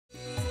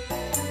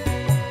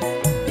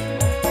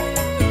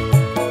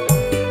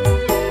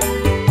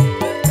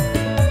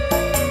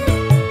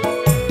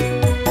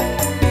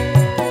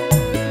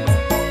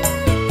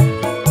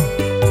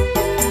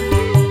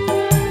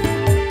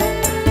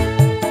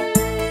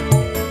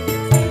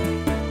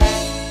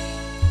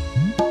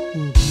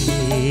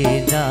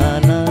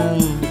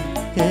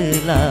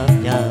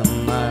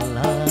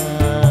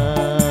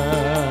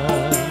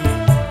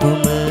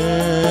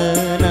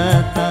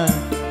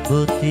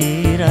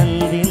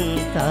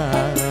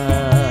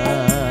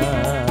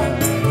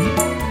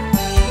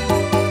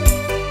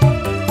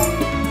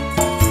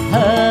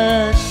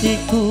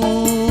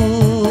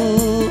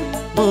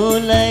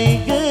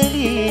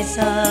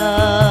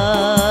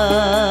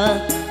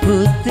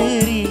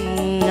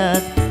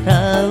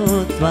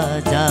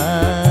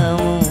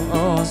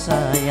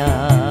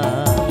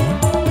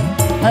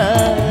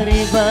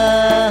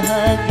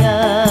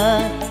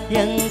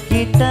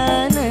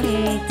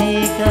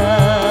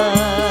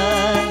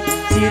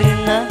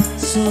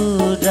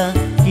indah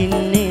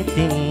kini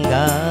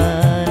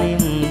tinggal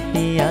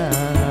impian.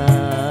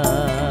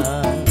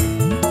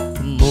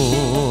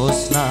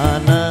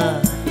 Musnahlah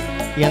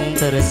yang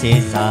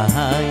tersisa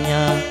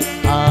hanya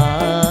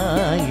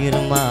air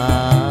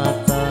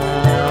mata.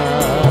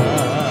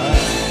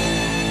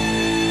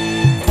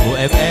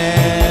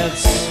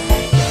 UFX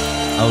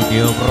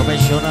Audio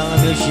Profesional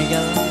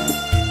Musical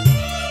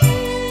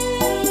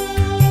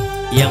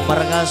yang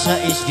perkasa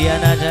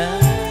ISDIAN ada.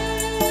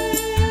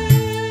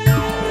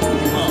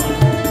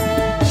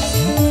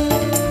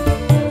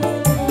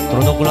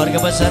 Untuk keluarga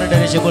besar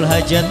dari Keluarga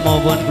Hajat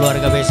maupun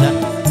keluarga besan,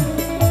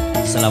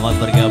 selamat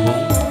bergabung.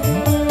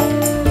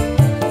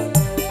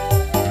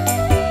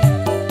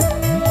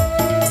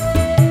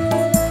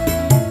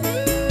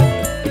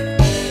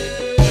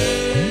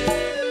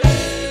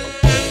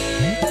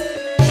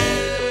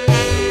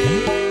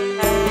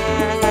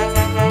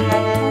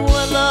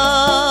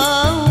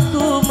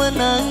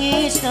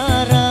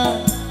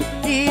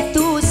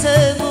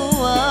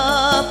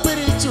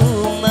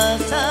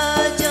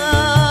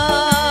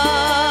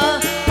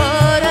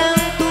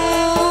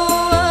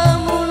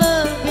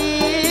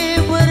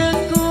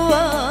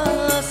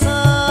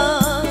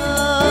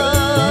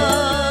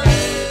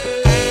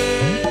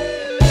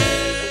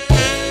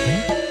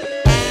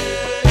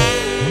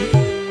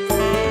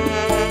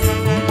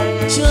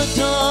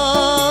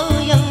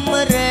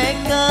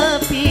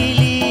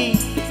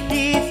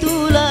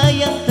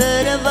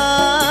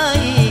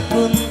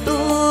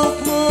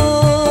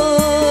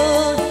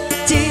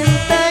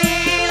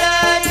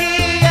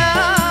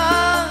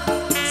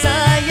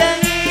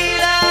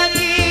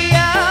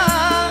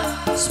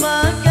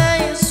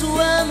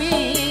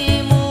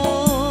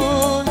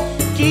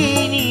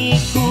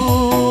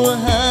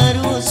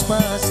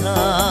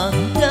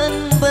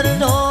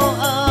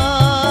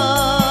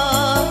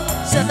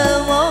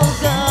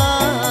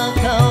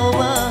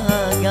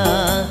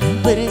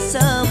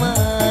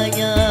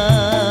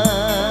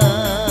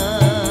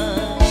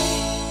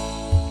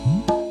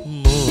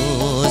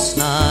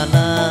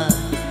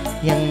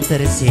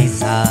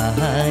 Tersisa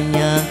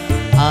hanya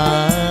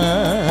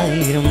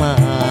air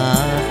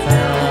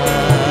mata.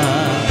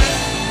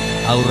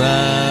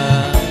 Aura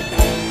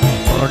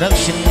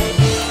Production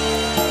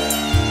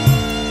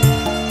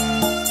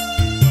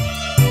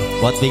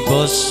buat Big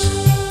Boss,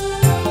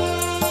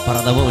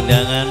 para tamu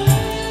undangan,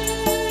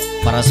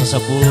 para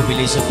sesepuh,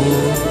 pilih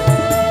sepuh.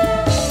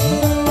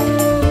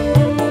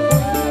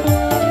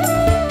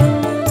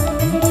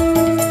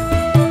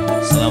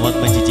 Selamat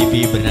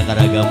mencicipi beraneka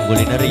ragam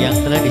kuliner yang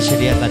telah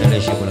disediakan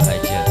oleh Keluarga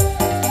Hajat.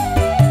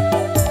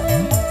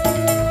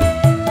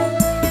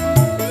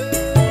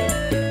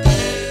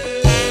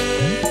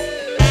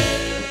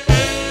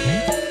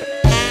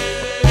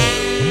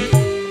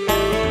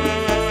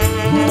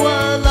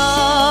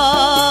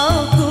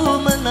 Walau ku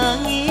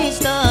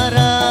menangis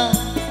darah,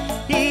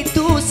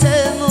 itu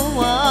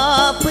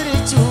semua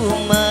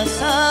percuma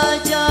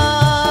saja.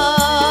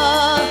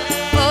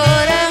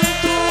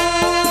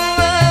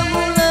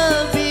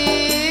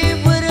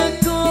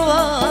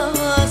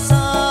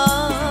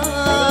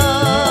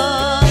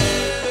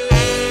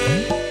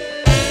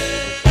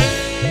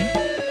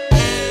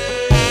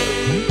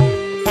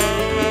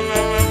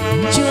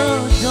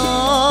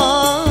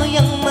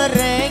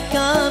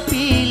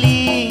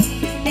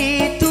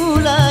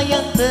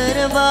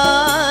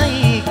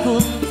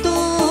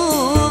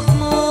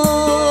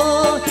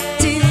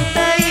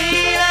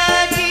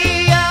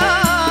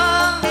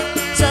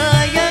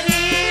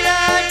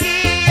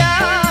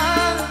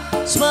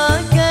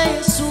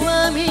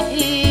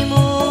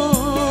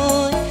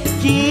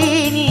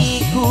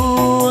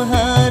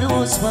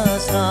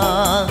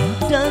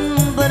 Dan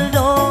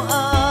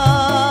berdoa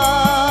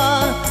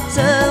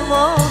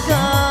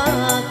semoga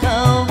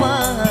kau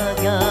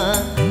bahagia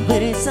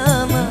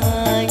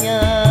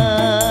bersamanya.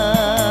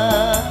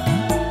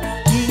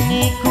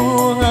 Kini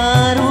ku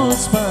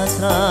harus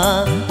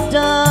pasrah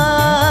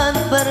dan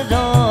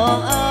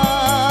berdoa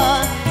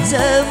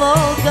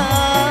semoga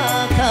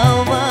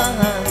kau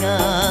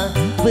bahagia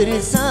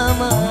bersama.